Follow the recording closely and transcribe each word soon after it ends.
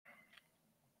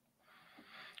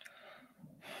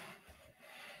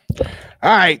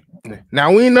All right.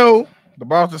 Now we know the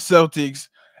Boston Celtics,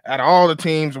 out of all the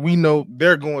teams, we know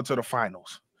they're going to the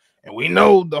finals. And we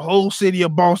know the whole city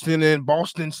of Boston and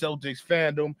Boston Celtics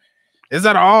fandom is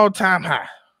at an all-time high.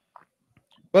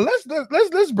 But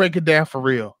let's break it down for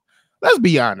real. Let's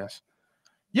be honest.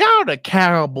 Y'all the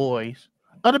Cowboys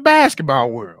of the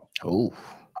basketball world. Oh,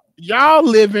 Y'all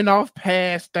living off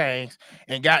past things,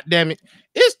 and goddamn it,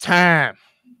 it's time.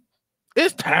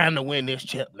 It's time to win this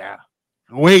chip now.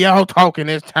 The way y'all talking,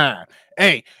 it's time.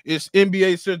 Hey, it's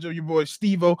NBA Central, your boy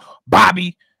Steve-O,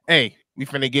 Bobby. Hey, we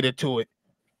finna get into it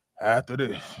after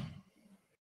this.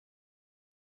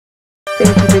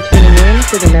 Thank you for tuning in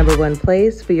to the number one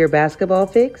place for your basketball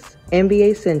fix,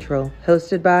 NBA Central,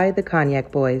 hosted by the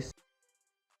Cognac Boys.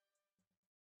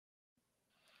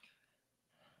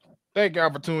 Thank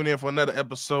y'all for tuning in for another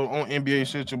episode on NBA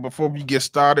Central. Before we get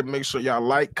started, make sure y'all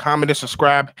like, comment, and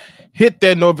subscribe. Hit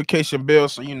that notification bell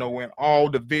so you know when all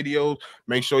the videos.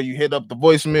 Make sure you hit up the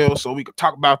voicemail so we can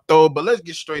talk about those. But let's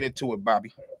get straight into it,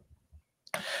 Bobby.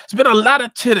 It's been a lot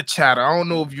of chitter chatter. I don't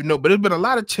know if you know, but there's been a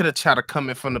lot of chitter chatter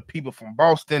coming from the people from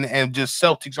Boston and just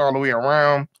Celtics all the way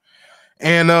around.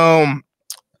 And I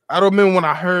don't remember when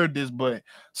I heard this, but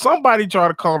somebody tried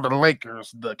to call the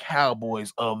Lakers the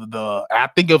Cowboys of the. I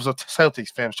think it was a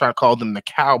Celtics fans trying to call them the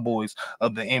Cowboys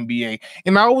of the NBA,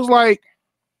 and I was like,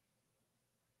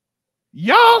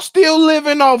 y'all still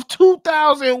living off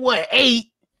 2008,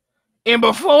 and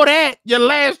before that, your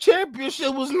last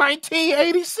championship was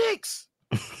 1986.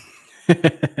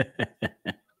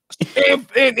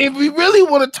 If we really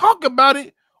want to talk about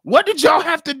it, what did y'all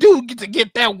have to do to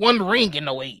get that one ring in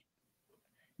 08?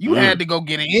 You had to go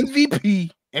get an MVP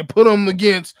and put them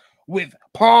against with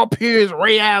Paul Pierce,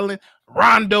 Ray Allen,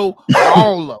 Rondo,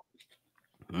 all of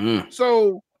them.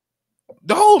 So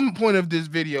the whole point of this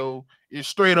video is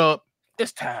straight up,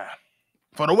 it's time.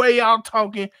 For the way y'all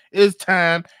talking, it's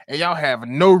time, and y'all have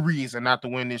no reason not to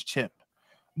win this chip.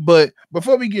 But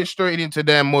before we get straight into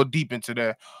that, more deep into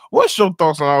that, what's your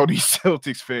thoughts on all these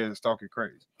Celtics fans talking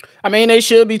crazy? I mean, they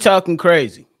should be talking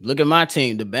crazy. Look at my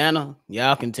team, the banner.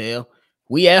 Y'all can tell.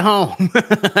 We at home.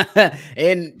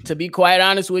 And to be quite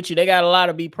honest with you, they got a lot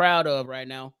to be proud of right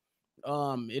now.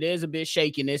 It is a bit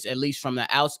shakiness, at least from a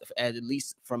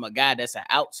guy that's an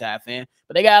outside fan,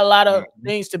 but they got a lot of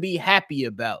things to be happy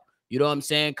about. You know what I'm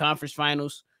saying? Conference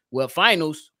finals,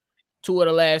 finals, 2 of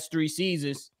the last 3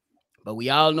 seasons, but we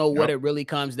all know what it really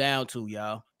comes down to,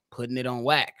 y'all. Putting it on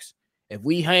wax. If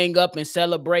we hang up and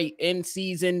celebrate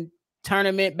in-season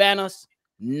tournament banners,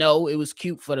 no, it was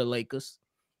cute for the Lakers.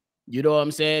 You know what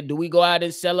I'm saying? Do we go out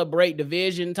and celebrate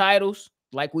division titles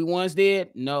like we once did?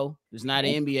 No, it's not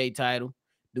an NBA title.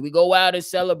 Do we go out and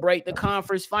celebrate the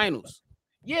conference finals?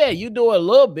 Yeah, you do a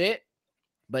little bit,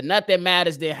 but nothing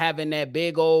matters than having that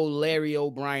big old Larry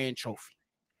O'Brien trophy.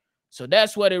 So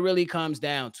that's what it really comes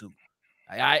down to.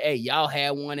 Hey, y'all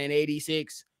had one in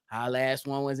 86. Our last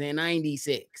one was in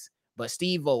 96. But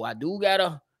Steve-O, I'm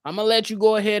going to let you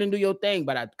go ahead and do your thing,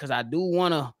 but because I do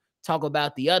want to talk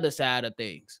about the other side of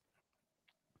things.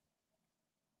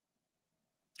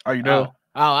 Are you done?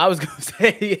 I was gonna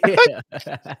say,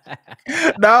 yeah.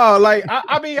 No, like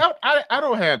I mean, I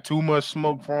don't have too much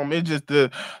smoke for them. It's just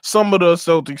some of the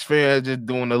Celtics fans just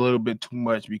doing a little bit too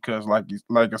much because,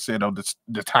 like I said, of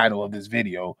the title of this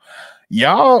video,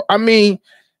 y'all. I mean,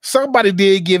 somebody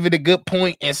did give it a good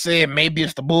point and said maybe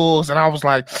it's the Bulls, and I was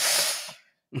like,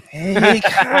 hey,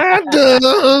 kind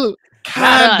of.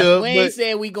 We ain't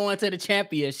saying we going to the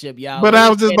championship, y'all. But I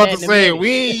was just about to say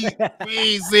we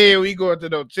ain't saying we going to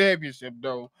no championship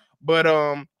though. But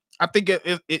I think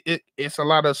it's a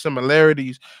lot of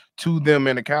similarities to them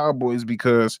and the Cowboys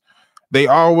because they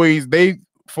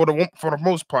for the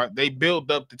most part they build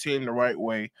up the team the right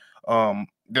way.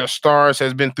 Their stars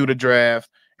has been through the draft,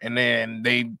 and then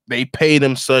they pay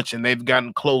them such, and they've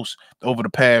gotten close over the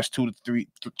past 2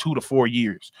 to 4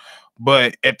 years.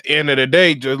 But at the end of the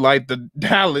day, just like the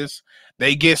Dallas,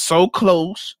 they get so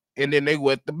close and then they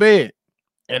wet the bed.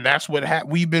 And that's what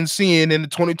we've been seeing in the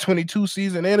 2022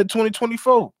 season and the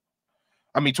 2024.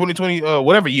 I mean, 2020,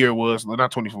 whatever year it was, not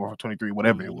 24 or 23,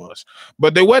 whatever it was.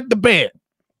 But they wet the bed.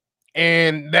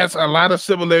 And that's a lot of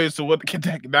similarities to what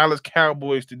the Dallas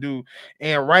Cowboys to do.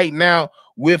 And right now,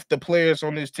 with the players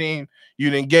on this team,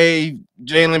 you then gave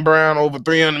Jaylen Brown over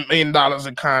 $300 million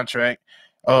in contract.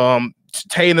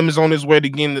 Tatum is on his way to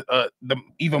getting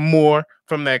even more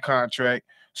from that contract.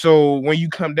 So when you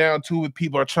come down to it,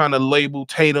 people are trying to label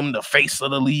Tatum the face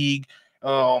of the league.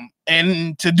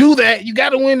 And to do that, you got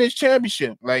to win this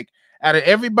championship. Like, out of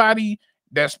everybody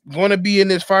that's going to be in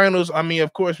this finals, I mean,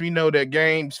 of course, we know that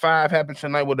Game 5 happens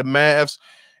tonight with the Mavs.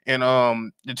 and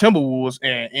the Timberwolves,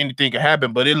 and anything can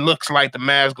happen. But it looks like the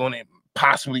Mavs going to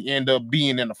possibly end up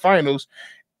being in the finals.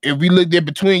 If we looked at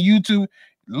between you two,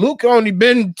 Luke only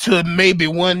been to maybe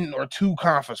 1 or 2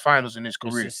 conference finals in his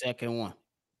career. This is second one.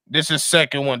 This is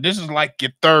second one. This is like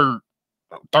your third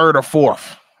or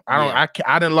fourth. I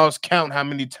didn't lost count how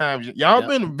many times y'all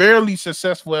been barely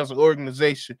successful as an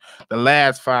organization the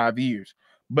last 5 years.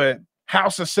 But how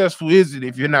successful is it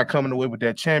if you're not coming away with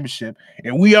that championship?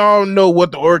 And we all know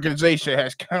what the organization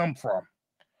has come from.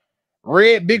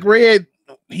 Big Red,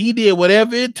 he did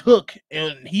whatever it took,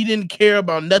 and he didn't care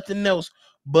about nothing else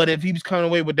but if he was coming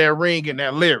away with that ring and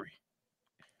that Larry.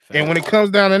 And when it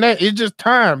comes down to that, it's just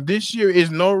time. This year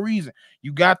is no reason.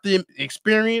 You got the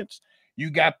experience, you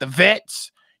got the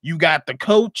vets, you got the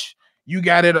coach, you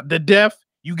got it, the depth,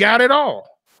 you got it all.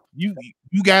 You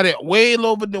got it way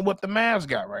lower than what the Mavs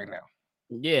got right now.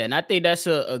 Yeah, and I think that's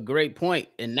a great point.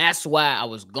 And that's why I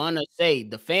was gonna say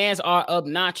the fans are up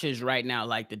notches right now,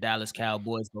 like the Dallas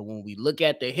Cowboys. But when we look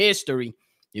at the history,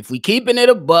 if we keeping it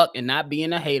a buck and not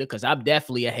being a hater, because I'm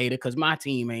definitely a hater because my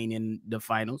team ain't in the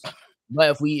finals.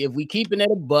 But if we keeping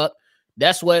it a buck,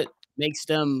 that's what makes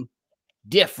them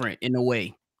different in a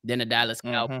way than the Dallas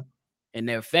Cowboys and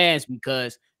their fans,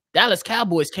 because Dallas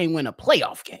Cowboys can't win a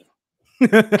playoff game.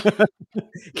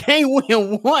 Can't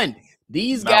win one.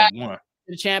 These guys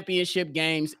the championship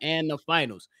games and the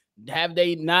finals. Have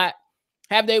they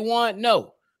won?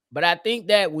 No. But I think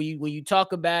that when you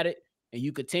talk about it and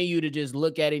you continue to just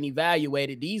look at it and evaluate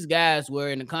it, these guys were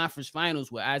in the conference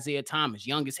finals with Isaiah Thomas,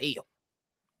 young as hell.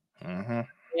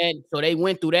 And so they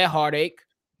went through that heartache.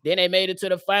 Then they made it to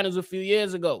the finals a few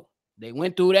years ago. They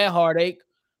went through that heartache.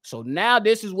 So now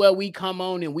this is where we come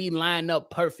on and we line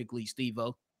up perfectly,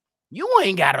 Steve-O. You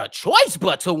ain't got a choice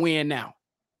but to win now.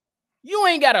 You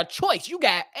ain't got a choice. You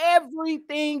got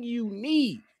everything you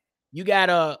need. You got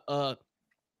a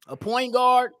point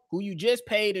guard who you just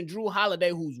paid, and Drew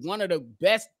Holiday, who's one of the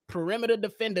best perimeter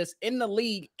defenders in the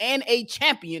league and a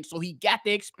champion, so he got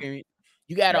the experience.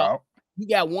 You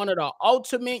got one of the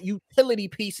ultimate utility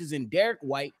pieces in Derek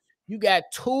White. You got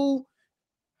 2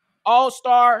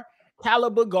 all-star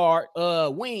caliber guard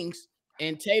wings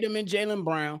and Tatum and Jaylen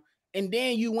Brown. And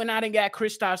then you went out and got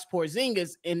Kristaps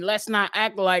Porzingis, and let's not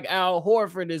act like Al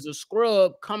Horford is a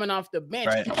scrub coming off the bench.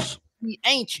 Right. He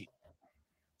ain't you.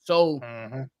 So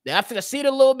I see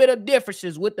the little bit of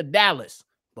differences with the Dallas,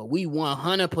 but we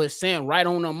 100% right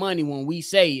on the money when we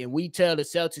say and we tell the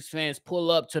Celtics fans pull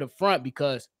up to the front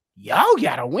because y'all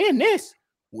gotta win this.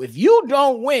 If you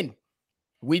don't win,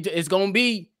 it's gonna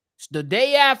be the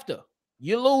day after.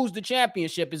 You lose the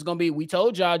championship, it's going to be, we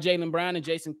told y'all Jaylen Brown and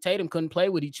Jason Tatum couldn't play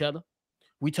with each other.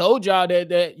 We told y'all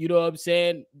that you know what I'm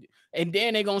saying? And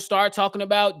then they're going to start talking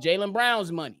about Jaylen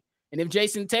Brown's money. And if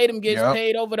Jason Tatum gets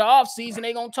paid over the offseason,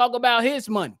 they're going to talk about his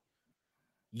money.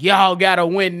 Y'all got to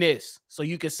win this so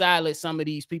you can silence some of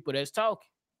these people that's talking.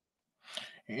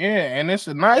 Yeah, and it's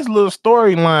a nice little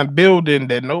storyline building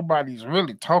that nobody's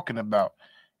really talking about.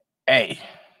 Hey,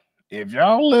 if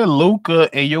y'all let Luka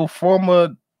and your former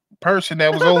person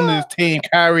that was on this team,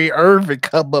 Kyrie Irving,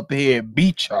 come up here and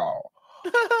beat y'all,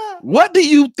 what do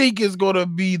you think is going to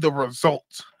be the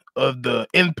result of the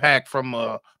impact from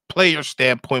a player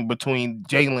standpoint between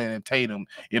Jaylen and Tatum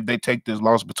if they take this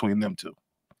loss between them two?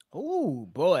 Oh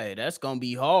boy, that's going to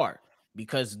be hard,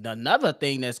 because another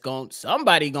thing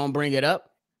somebody going to bring it up.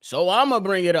 So I'm going to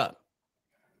bring it up.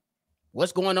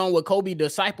 What's going on with Kobe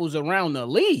disciples around the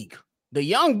league? The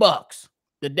Young Bucks.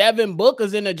 The Devin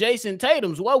Bookers and the Jason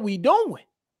Tatums, what we doing?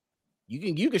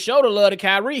 You can show the love to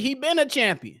Kyrie. He been a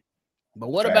champion. But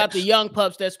what about the young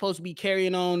pups that's supposed to be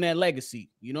carrying on that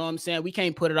legacy? You know what I'm saying? We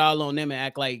can't put it all on them and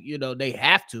act like, they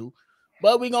have to.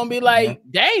 But we're going to be like,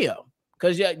 damn.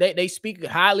 Because they speak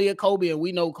highly of Kobe, and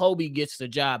we know Kobe gets the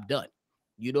job done.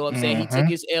 You know what I'm saying? He took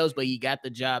his L's, but he got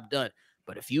the job done.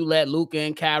 But if you let Luka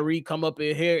and Kyrie come up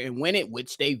in here and win it,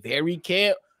 which they very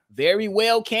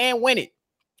well can win it,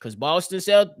 because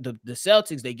the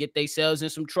Celtics, they get themselves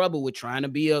in some trouble with trying to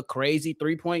be a crazy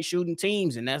 3-point shooting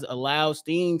teams, and that allows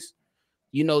things,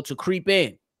 to creep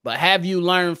in. But have you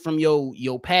learned from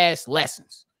your past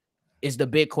lessons is the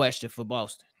big question for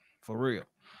Boston, for real.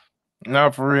 No,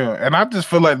 for real. And I just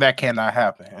feel like that cannot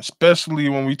happen, especially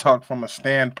when we talk from a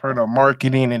standpoint of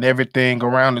marketing and everything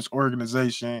around this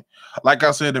organization. Like I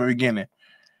said at the beginning,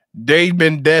 they've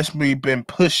desperately been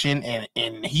pushing,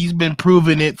 and he's been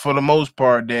proving it for the most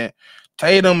part that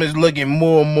Tatum is looking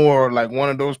more and more like one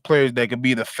of those players that could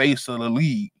be the face of the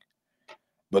league.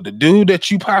 But the dude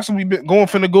that you possibly been going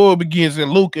from the goal begins,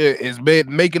 and Luka is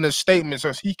making a statement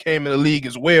since he came in the league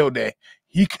as well that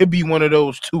he could be one of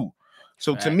those too.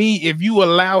 So to me, if you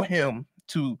allow him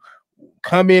to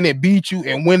come in and beat you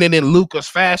and win it in Luka's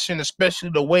fashion, especially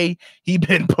the way he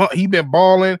been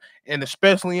balling, and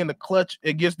especially in the clutch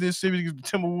against this series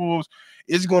against the Timberwolves,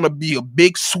 it's gonna be a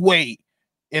big sway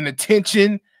in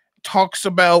attention. Talks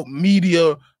about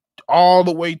media all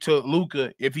the way to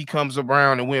Luka if he comes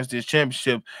around and wins this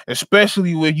championship,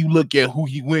 especially when you look at who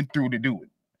he went through to do it.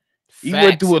 He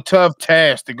went through a tough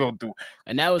task to go through.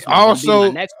 And that was also my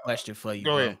next question for you,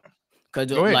 bro.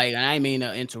 Because like I didn't mean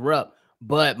to interrupt,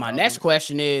 but my next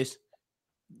question is,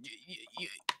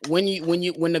 when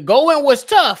the going was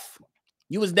tough,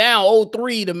 you was down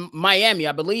 0-3 to Miami,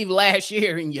 I believe, last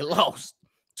year, and you lost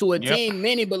to a team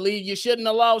many believe you shouldn't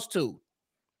have lost to.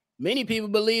 Many people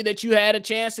believe that you had a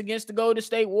chance against the Golden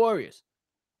State Warriors,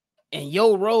 and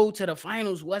your road to the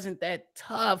finals wasn't that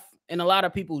tough in a lot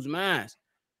of people's minds.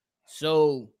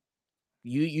 So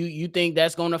you think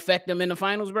that's going to affect them in the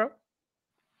finals, bro?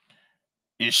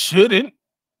 It shouldn't,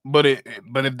 but if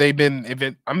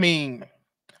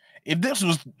this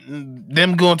was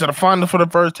them going to the final for the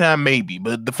first time, maybe.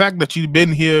 But the fact that you've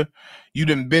been here, you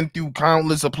done been through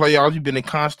countless of playoffs, you've been in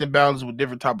constant battles with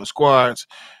different type of squads.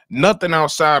 Nothing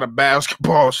outside of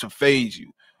basketball should phase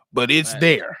you. But it's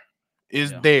there.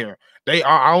 It's there.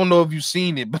 I don't know if you've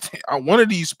seen it, but one of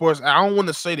these sports, I don't want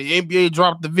to say the NBA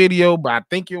dropped the video, but I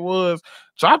think it was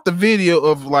dropped the video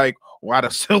of like why the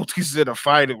Celtics in the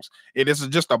finals. And this is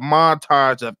just a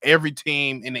montage of every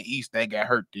team in the East that got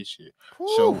hurt this year. Ooh.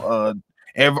 So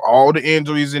all the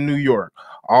injuries in New York,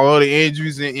 all the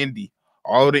injuries in Indy,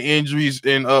 all the injuries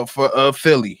in for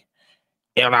Philly.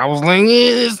 And I was like,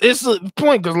 it's a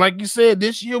point, because like you said,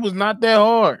 this year was not that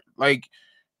hard. Like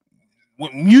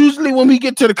usually when we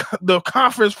get to the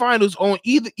conference finals on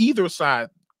either side,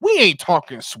 we ain't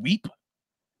talking sweep.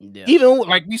 Yeah. Even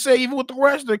like we say, even with the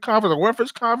rest of the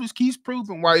reference conference keeps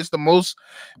proving why it's the most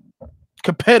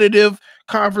competitive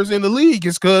conference in the league,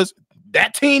 is because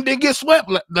that team didn't get swept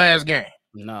last game.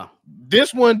 No,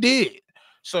 this one did.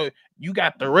 So you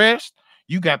got the rest,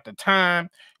 you got the time,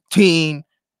 team,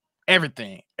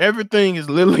 everything. Everything is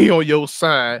literally on your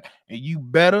side, and you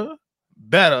better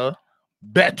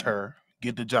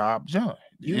get the job done.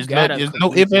 There's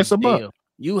no ifs, ands, or buts.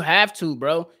 You have to,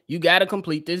 bro. You got to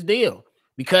complete this deal.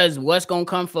 Because what's going to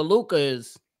come for Luka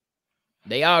is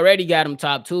they already got him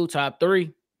top 2, top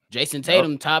 3. Jason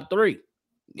Tatum, top 3.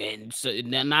 And so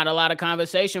not a lot of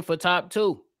conversation for top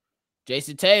 2.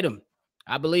 Jason Tatum,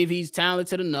 I believe he's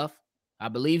talented enough. I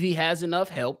believe he has enough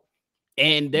help.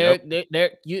 And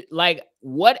you like,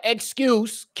 what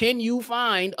excuse can you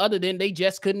find other than they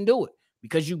just couldn't do it?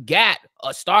 Because you got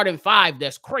a starting 5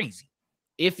 that's crazy.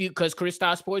 Because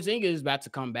Kristaps Porzingis is about to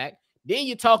come back. Then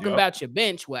you're talking about your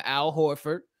bench with Al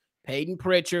Horford, Peyton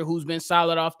Pritchard, who's been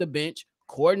solid off the bench,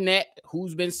 Cornette,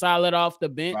 who's been solid off the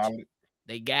bench. Solid.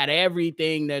 They got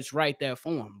everything that's right there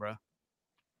for them, bro.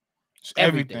 It's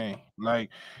everything. Like,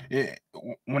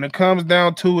 when it comes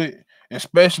down to it,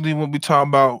 especially when we talk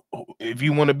about if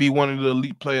you want to be one of the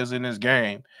elite players in this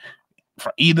game,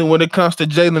 for either when it comes to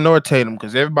Jalen or Tatum,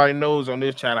 because everybody knows on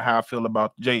this channel how I feel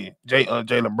about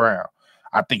Jaylen Brown.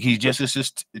 I think he's just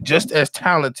as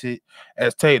talented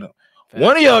as Tatum. Facts.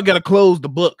 One of y'all got to close the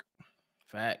book.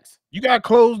 Facts. You got to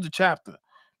close the chapter,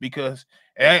 because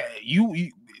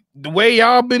you the way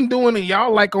y'all been doing it,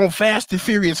 y'all like on Fast and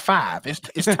Furious 5.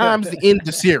 It's time to end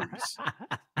the series,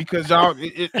 because y'all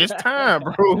it's time,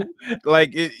 bro.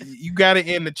 Like you got to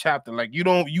end the chapter. Like you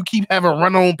keep having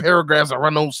run-on paragraphs or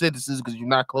run-on sentences because you're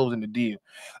not closing the deal.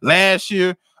 Last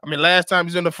time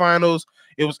he's in the finals,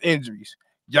 it was injuries.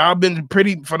 Y'all been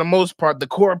pretty, for the most part, the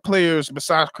core players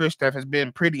besides Kristaps has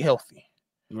been pretty healthy.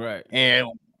 Right. And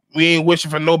we ain't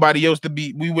wishing for nobody else to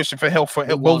be, we wishing for help for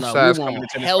both sides coming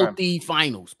into healthy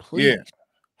finals, please. Yeah.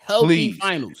 Healthy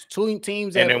finals. 2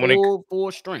 teams at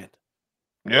full strength.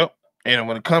 Yep. And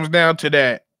when it comes down to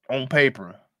that, on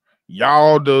paper,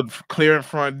 y'all the clear in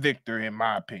front victor, in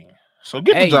my opinion. So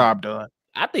get the job done.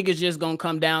 I think it's just going to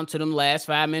come down to them last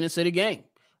 5 minutes of the game.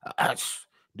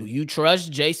 Do you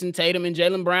trust Jason Tatum and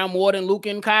Jaylen Brown more than Luka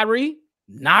and Kyrie?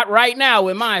 Not right now,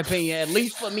 in my opinion, at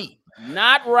least for me.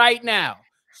 Not right now.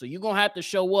 So you're going to have to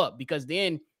show up, because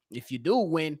then if you do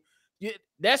win,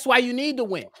 that's why you need to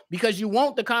win, because you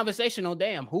want the conversation on,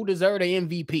 damn, who deserved the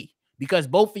MVP? Because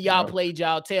both of y'all played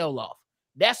y'all tail off.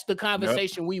 That's the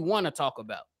conversation we want to talk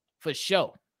about, for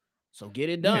sure. So get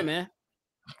it done, man.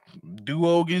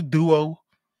 Duo against duo.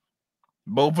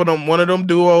 Both of them, one of them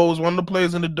duos, one of the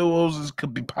players in the duos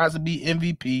could be possibly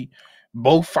MVP.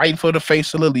 Both fight for the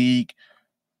face of the league.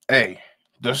 Hey,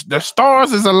 the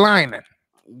stars is aligning.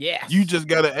 Yes. You just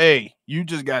gotta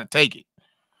take it.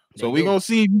 So we're gonna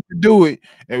see if you can do it,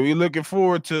 and we're looking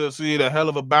forward to seeing a hell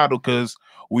of a battle because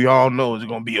we all know it's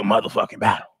gonna be a motherfucking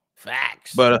battle.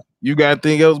 Facts. But you got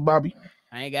anything else, Bobby?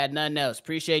 I ain't got nothing else.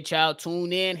 Appreciate y'all.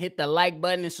 Tune in, hit the like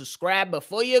button, and subscribe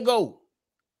before you go.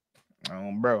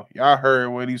 Bro, y'all heard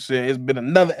what he said. It's been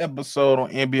another episode on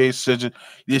NBA Central.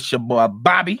 This your boy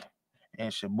Bobby and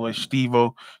it's your boy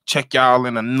Steve-O. Check y'all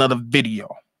in another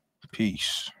video.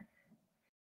 Peace.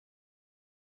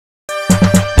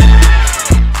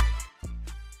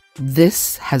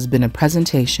 This has been a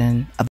presentation of